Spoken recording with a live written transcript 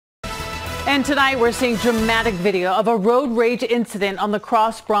And tonight we're seeing dramatic video of a road rage incident on the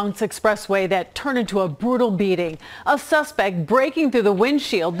Cross Bronx Expressway that turned into a brutal beating. A suspect breaking through the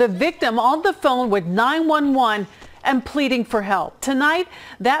windshield, the victim on the phone with 911 and pleading for help. Tonight,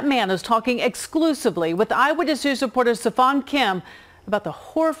 that man is talking exclusively with Eyewitness News reporter Stefan Kim about the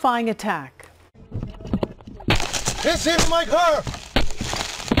horrifying attack. It's in my car!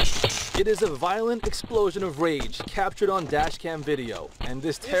 It is a violent explosion of rage captured on dashcam video, and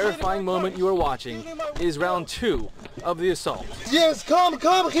this terrifying moment you are watching is round 2 of the assault. Yes, come,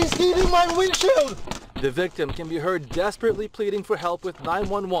 he's hitting my windshield! The victim can be heard desperately pleading for help with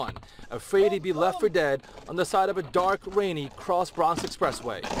 911, afraid he'd be left for dead on the side of a dark, rainy Cross Bronx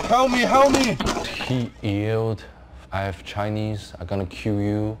Expressway. Help me, help me! He yelled, "I have Chinese, I'm gonna kill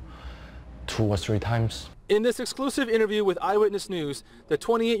you," 2 or 3 times. In this exclusive interview with Eyewitness News, the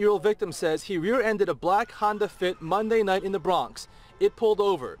 28-year-old victim says he rear-ended a black Honda Fit Monday night in the Bronx. It pulled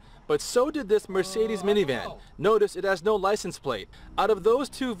over, but so did this Mercedes minivan. Notice it has no license plate. Out of those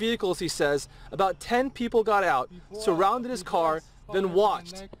 2 vehicles, he says, about 10 people got out, surrounded his car, then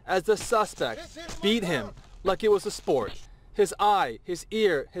watched as the suspect beat him like it was a sport. His eye, his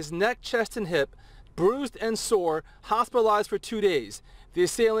ear, his neck, chest, and hip, bruised and sore, hospitalized for 2 days. The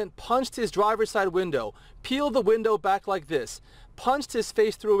assailant punched his driver's side window, peeled the window back like this, punched his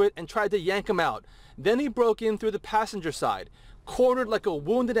face through it and tried to yank him out. Then he broke in through the passenger side, cornered like a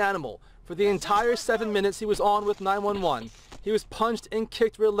wounded animal. For the entire 7 minutes he was on with 911, he was punched and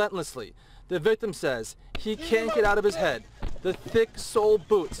kicked relentlessly. The victim says he can't get out of his head. The thick sole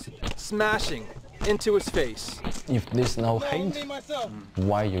boots smashing into his face. If there's no hate,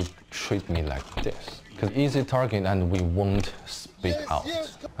 why you treat me like this? Because easy target and we won't speak out.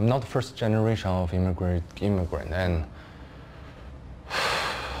 I'm not the first generation of immigrant and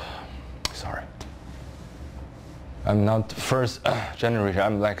sorry. I'm not the first generation,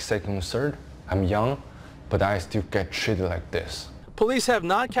 I'm like second, third. I'm young, but I still get treated like this. Police have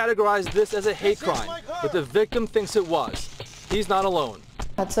not categorized this as a hate crime, but the victim thinks it was. He's not alone.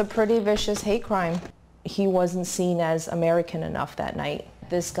 That's a pretty vicious hate crime. He wasn't seen as American enough that night.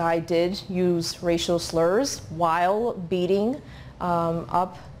 This guy did use racial slurs while beating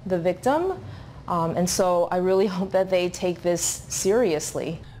up the victim, and so I really hope that they take this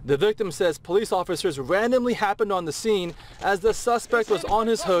seriously. The victim says police officers randomly happened on the scene as the suspect was on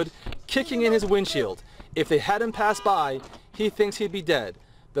his hood, kicking in his windshield. If they hadn't passed by, he thinks he'd be dead.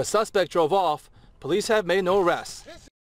 The suspect drove off. Police have made no arrests.